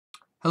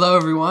Hello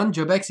everyone,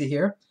 Jobexi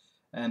here,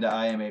 And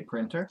I am a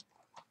printer.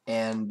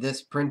 and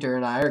this printer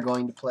and I are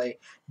going to play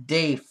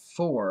day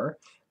 4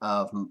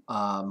 of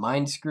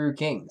Mind Screw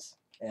Kings.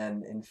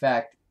 And in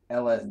fact,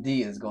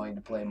 LSD is going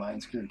to play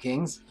Mind Screw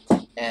Kings.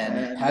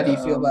 And how do you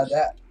feel about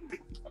that?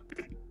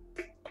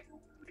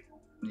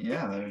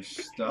 Yeah, there's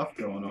stuff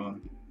going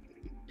on.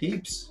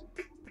 Peeps.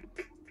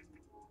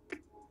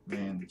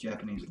 Man, the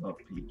Japanese love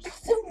peeps.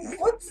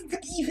 What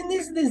even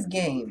is this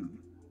game?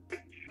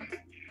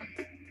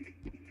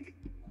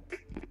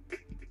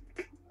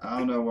 I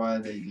don't know why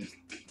they just...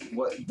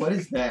 What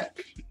is that?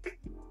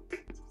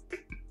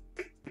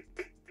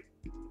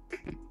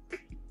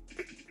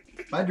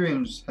 My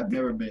dreams have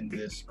never been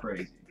this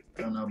crazy.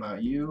 I don't know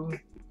about you.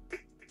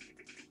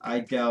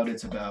 I doubt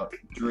it's about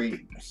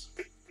dreams.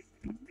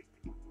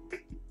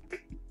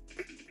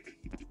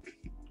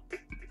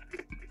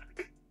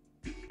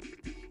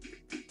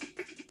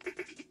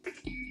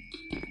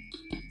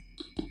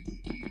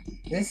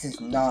 This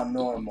is not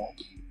normal.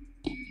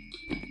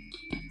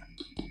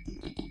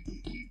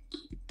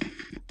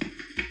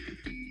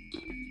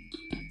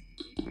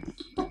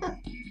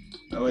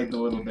 I like the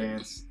little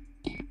dance.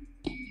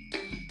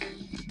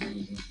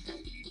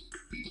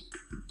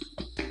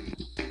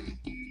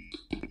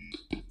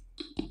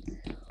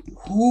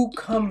 Who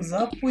comes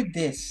up with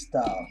this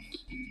stuff?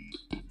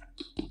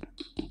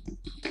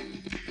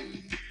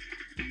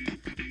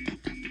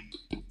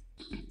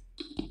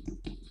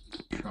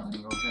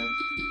 Triangle head.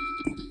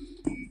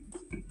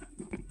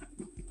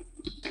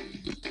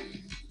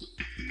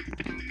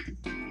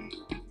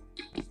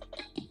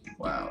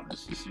 Wow,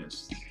 this is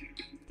just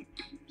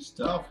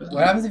stuff.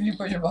 What happens if you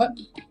push a button?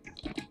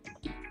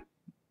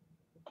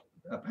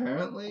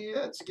 Apparently,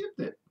 it skipped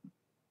it.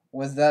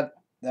 Was that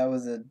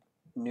was a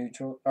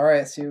neutral?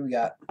 Alright, see what we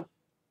got.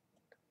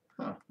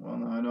 Huh. Well,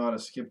 now I know how to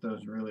skip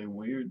those really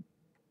weird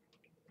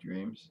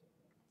dreams.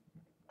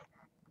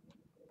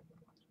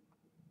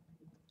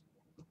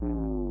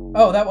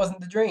 Oh, that wasn't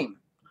the dream.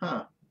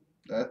 Huh.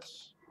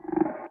 That's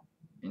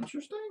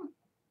interesting.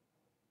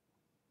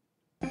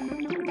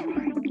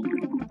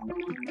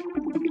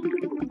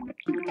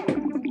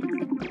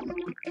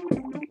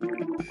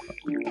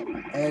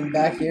 And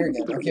back here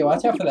again. Okay,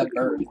 watch out for that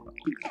bird.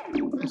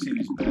 I see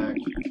he's back.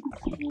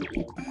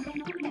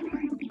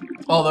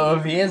 Although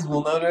if he is,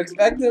 we'll know to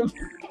expect him.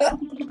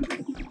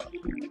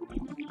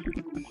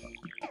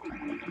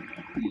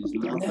 He's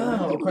not No,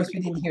 back. of course we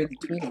didn't hear the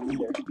tweeting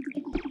either.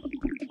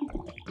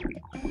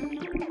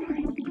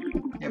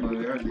 Yeah, but we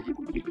heard the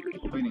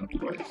tweeting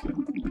twice.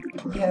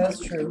 So Yeah, that's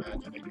true.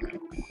 Imagining that.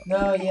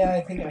 No, yeah,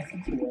 I think you're right.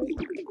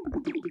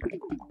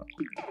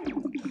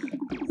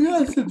 We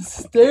got some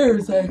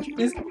stairs,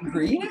 actually. It's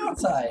green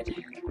outside.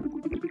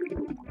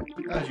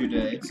 How's your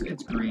day?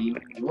 It's green.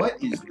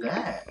 What is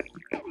that?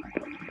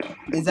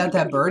 Is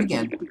that bird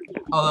again?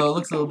 Although it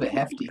looks a little bit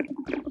hefty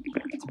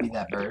to be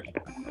that bird.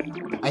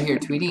 I hear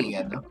tweeting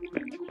again though.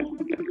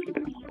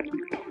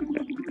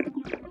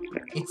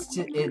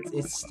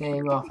 It's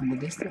staying off in the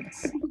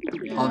distance.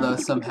 Yeah. Although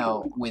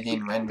somehow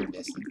within render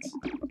distance.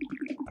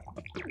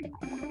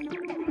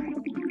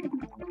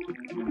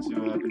 Let's see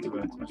what happens if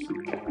I touch the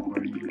wall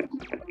where he is.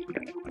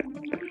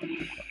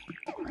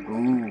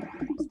 Ooh,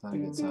 it's not a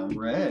good sound.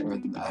 Red. Or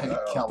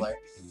color.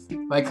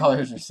 My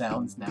colors are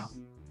sounds now.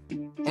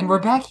 And we're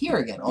back here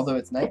again, although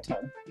it's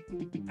nighttime.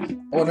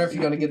 I wonder if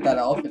you're gonna get that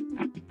elephant.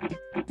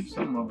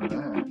 Something over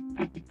there.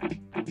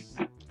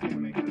 Can't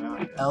make it out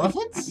yet.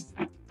 Elephants?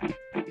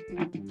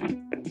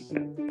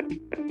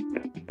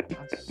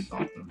 That's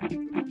something.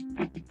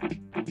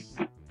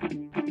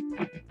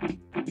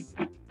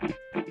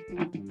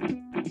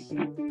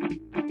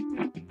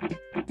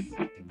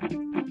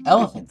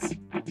 Elephants.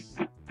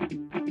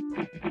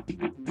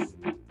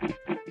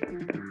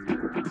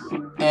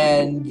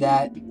 And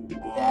that I'm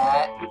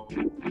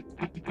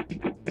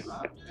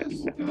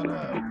just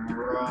gonna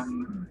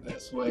run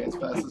this way as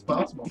fast as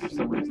possible for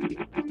some reason.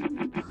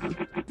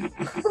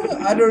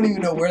 I don't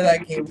even know where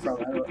that came from.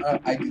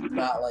 I do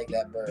not like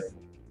that bird.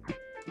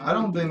 I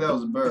don't think that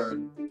was a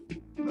bird.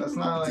 That's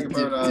not like a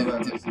bird I've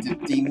ever seen.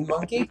 Demon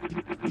monkey?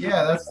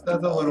 Yeah, that's a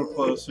little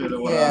closer to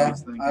what I Yeah,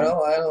 was thinking. I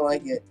don't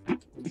like it.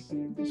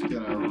 Just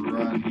gonna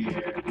run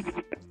here.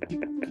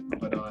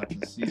 Hope I don't have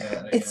to see that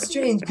again. It's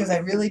strange because I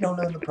really don't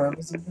know the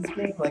purpose of this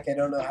game. Like I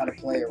don't know how to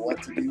play or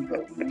what to do.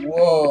 But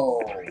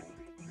whoa!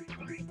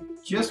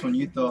 Just when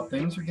you thought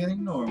things were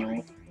getting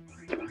normal.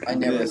 I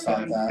never This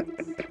thought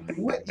happened. that.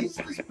 What is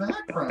this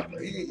background?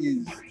 It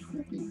is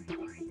trippy.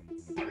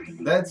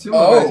 That sumo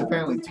Oh. guy's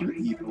apparently 2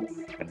 people.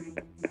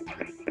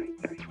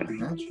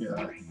 And that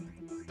shot.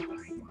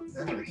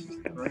 That is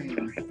just crazy.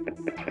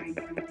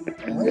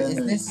 And What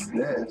then is there's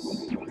this?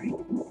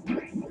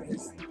 What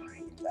is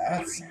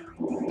that sound?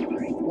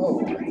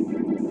 Whoa!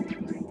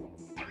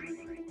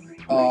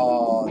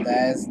 Oh,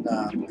 that's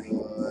not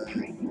good.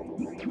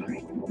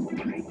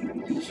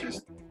 It's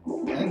just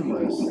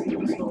endless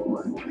this whole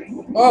way.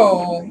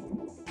 Oh,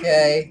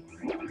 okay.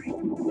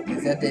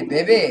 Is that the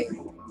baby?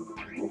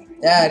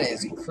 That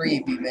is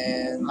creepy,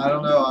 man. I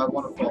don't know, I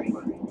want to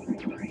follow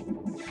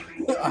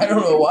it. I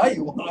don't know why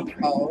you want to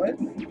follow it.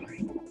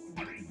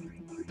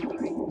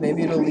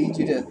 Maybe it'll lead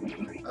you to.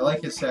 I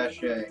like his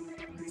sachet.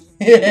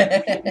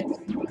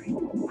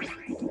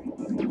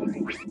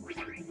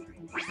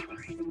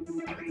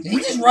 Did he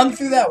just run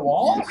through that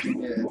wall? Yes, he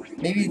did.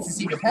 Maybe it's a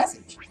secret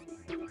passage.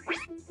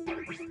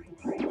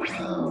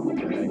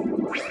 Okay.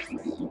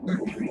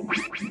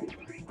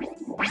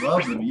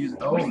 Love the music.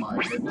 Oh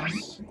my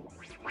goodness.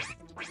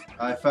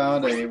 I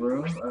found a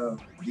room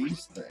of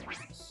these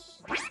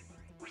things.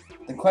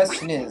 The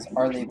question is,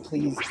 are they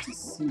pleased to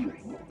see you?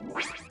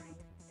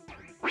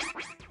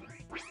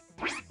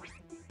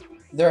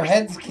 Their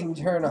heads can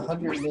turn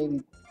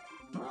 180.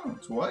 Oh,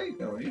 it's white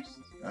at least.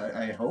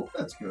 I hope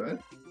that's good.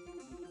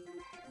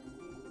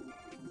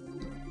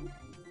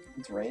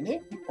 It's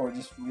raining? Or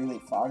just really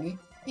foggy?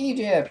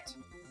 Egypt!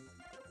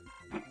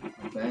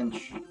 A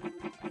bench.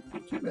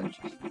 2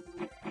 benches.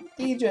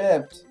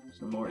 Egypt!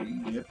 Some more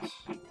Egypt.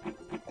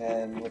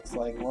 And looks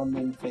like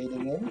London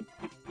fading in.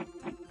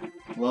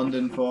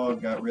 London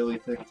fog got really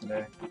thick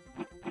today.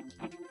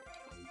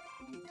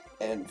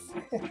 And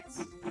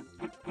France.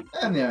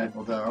 And the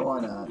Eiffel Tower,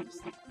 why not?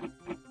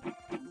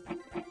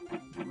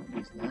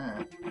 What is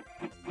that?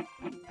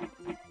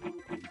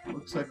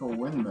 Looks like a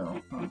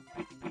windmill, huh?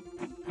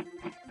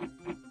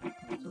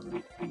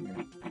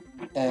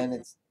 And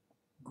it's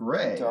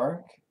Gray.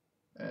 dark.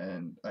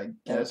 And I And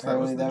guess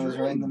apparently that was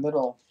right in the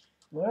middle.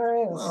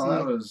 Alright, let's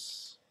well,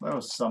 that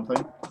was something.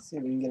 Let's see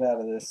if we can get out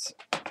of this.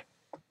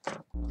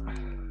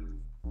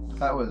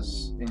 That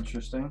was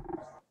interesting.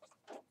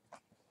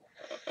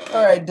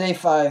 Alright, day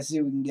 5, see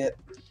what we can get.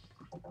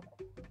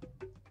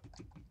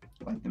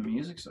 I like the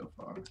music so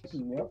far.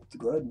 Yep, it's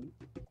good.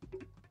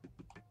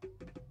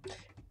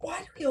 Why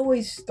do we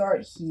always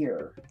start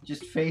here?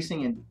 Just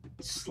facing in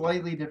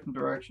slightly different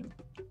direction.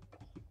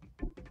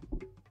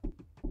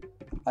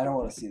 I don't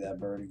want to see that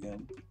bird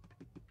again.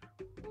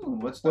 Ooh,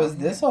 what's Was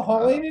down this here? a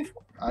hallway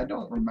before? I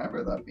don't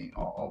remember that being a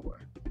hallway.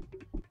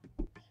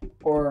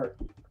 Or...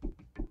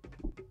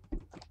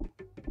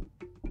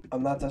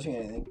 I'm not touching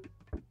anything.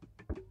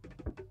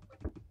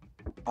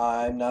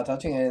 I'm not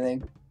touching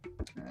anything.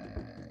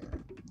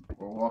 And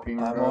we're walking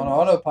I'm around.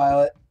 on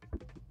autopilot.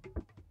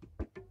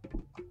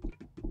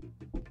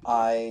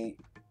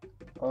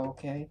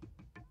 Okay.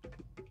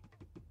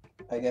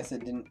 I guess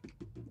it didn't...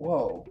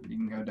 Whoa. You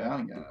can go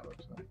down again, it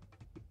looks like.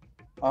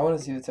 I want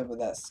to see what's up with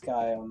that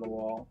sky on the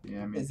wall.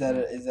 Yeah, me Is too.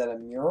 that a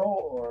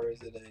mural or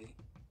is it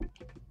a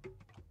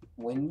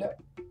window?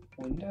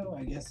 Window,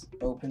 I guess.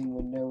 Open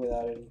window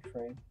without any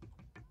frame.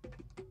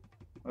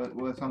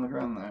 What's on the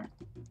ground there?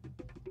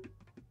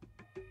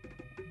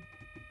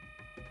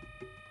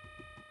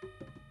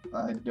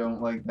 I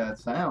don't like that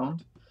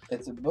sound.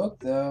 It's a book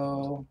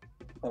though.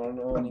 I don't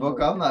know. A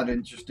book I'm not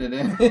interested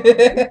in.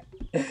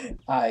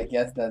 I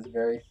guess that's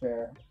very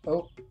fair.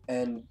 Oh,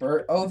 and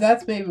bird. Oh,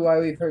 that's maybe why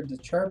we've heard the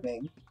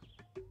chirping.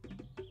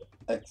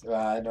 I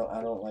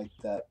don't like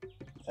that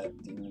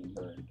demon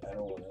bird. I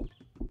don't want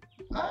to.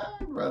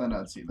 I'd rather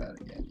not see that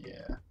again.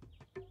 Yeah.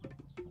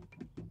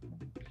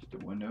 Just a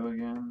window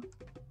again.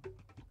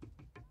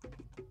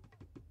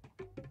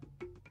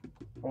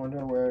 I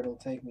wonder where it'll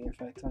take me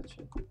if I touch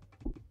it.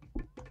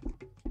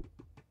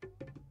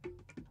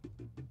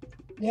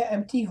 Yeah,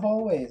 empty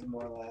hallways,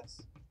 more or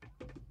less.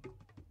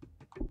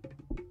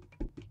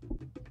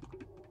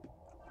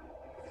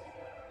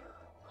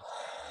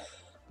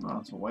 No,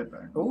 it's a white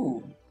bag.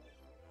 Ooh.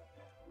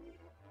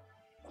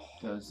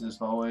 Does this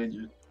hallway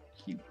just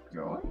keep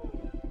going?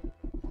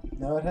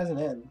 No, it has an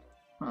end.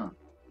 Huh.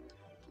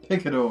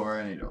 Pick a door,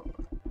 any door.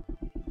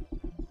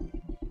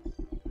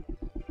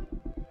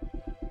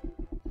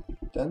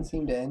 Doesn't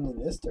seem to end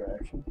in this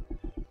direction.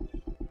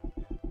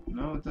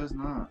 No, it does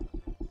not.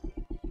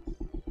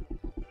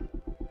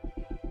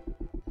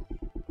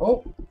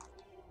 Oh,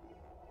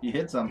 You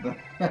hit something.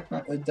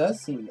 it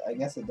does seem. I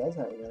guess it does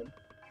have an end.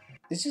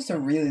 It's just a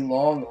really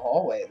long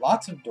hallway.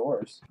 Lots of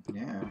doors.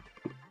 Yeah.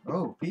 Oh,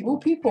 Ooh, people.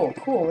 people.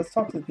 Cool. Let's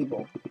talk to the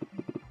people.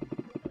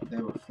 They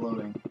were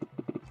floating.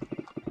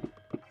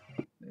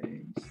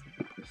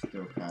 They're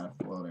still kind of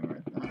floating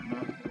right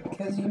now.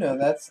 Because, you know,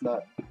 that's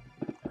not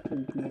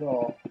creepy at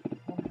all.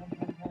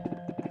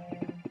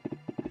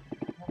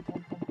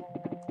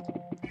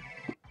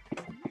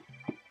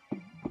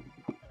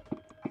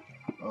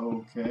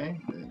 Okay,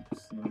 they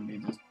seem to be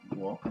just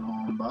walking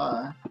on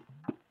by.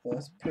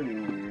 That's pretty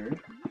weird.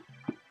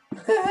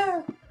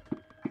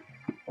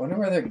 Wonder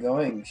where they're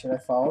going. Should I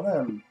follow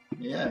them?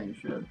 Yeah, you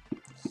should.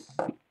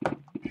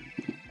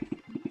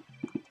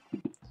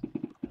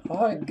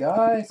 Hi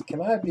guys,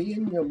 can I be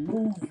in your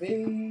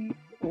movie?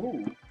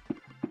 Ooh,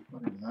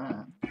 What is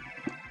that?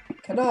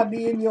 can I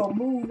be in your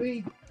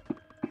movie?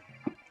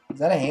 Is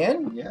that a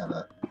hand? Yeah,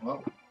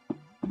 well,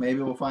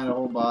 maybe we'll find a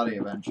whole body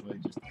eventually.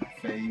 Just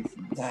a face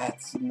and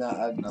That's not.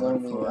 I Another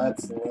don't think foot.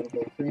 that's a little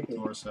bit creepy,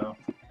 torso.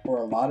 or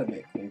a lot of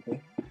it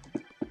creepy.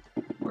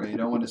 Where you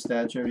don't want a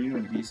statue of you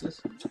in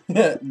pieces?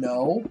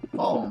 No.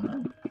 Follow them,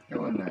 man.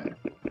 Go in there.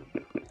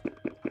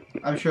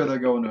 I'm sure they're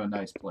going to a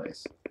nice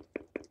place.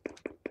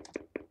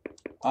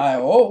 I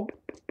hope.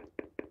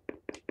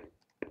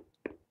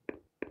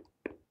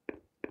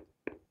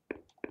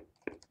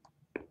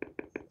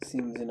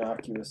 seems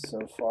innocuous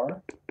so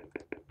far.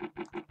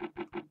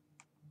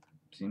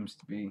 Seems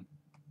to be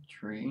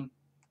tree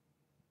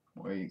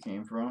where you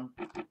came from.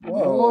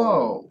 Whoa.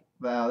 Whoa!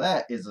 Now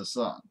that is a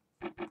sun.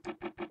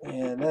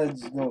 Man,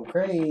 that's just going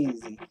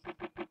crazy.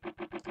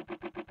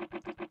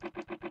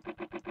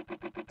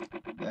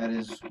 That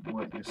is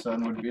what your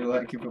sun would be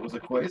like if it was a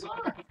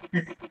quasar.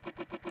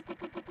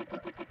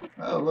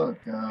 Oh look,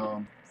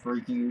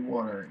 freaky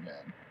water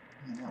again.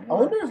 Man, I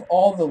wonder if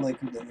all the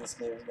liquid in this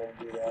game is going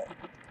to do that.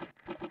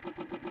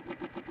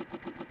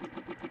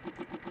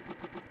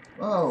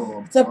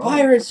 Whoa! It's a boat.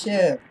 pirate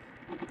ship!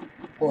 I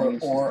think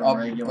it's just a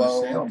regular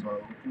boat.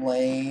 sailboat.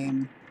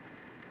 Lame.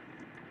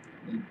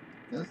 It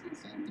doesn't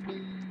seem to be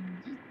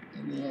just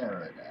in the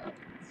air right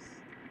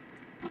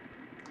now.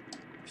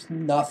 There's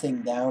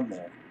nothing down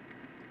there.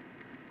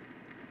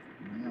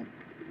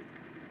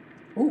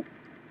 Yeah. Ooh.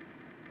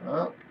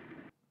 Oh.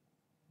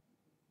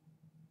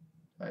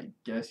 I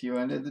guess you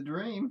ended the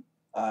dream.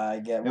 I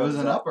get It was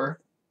an upper.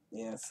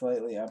 Yeah,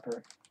 slightly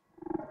upper.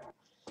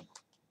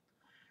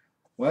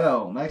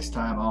 Well, next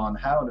time on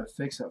How to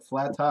Fix a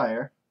Flat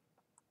Tire.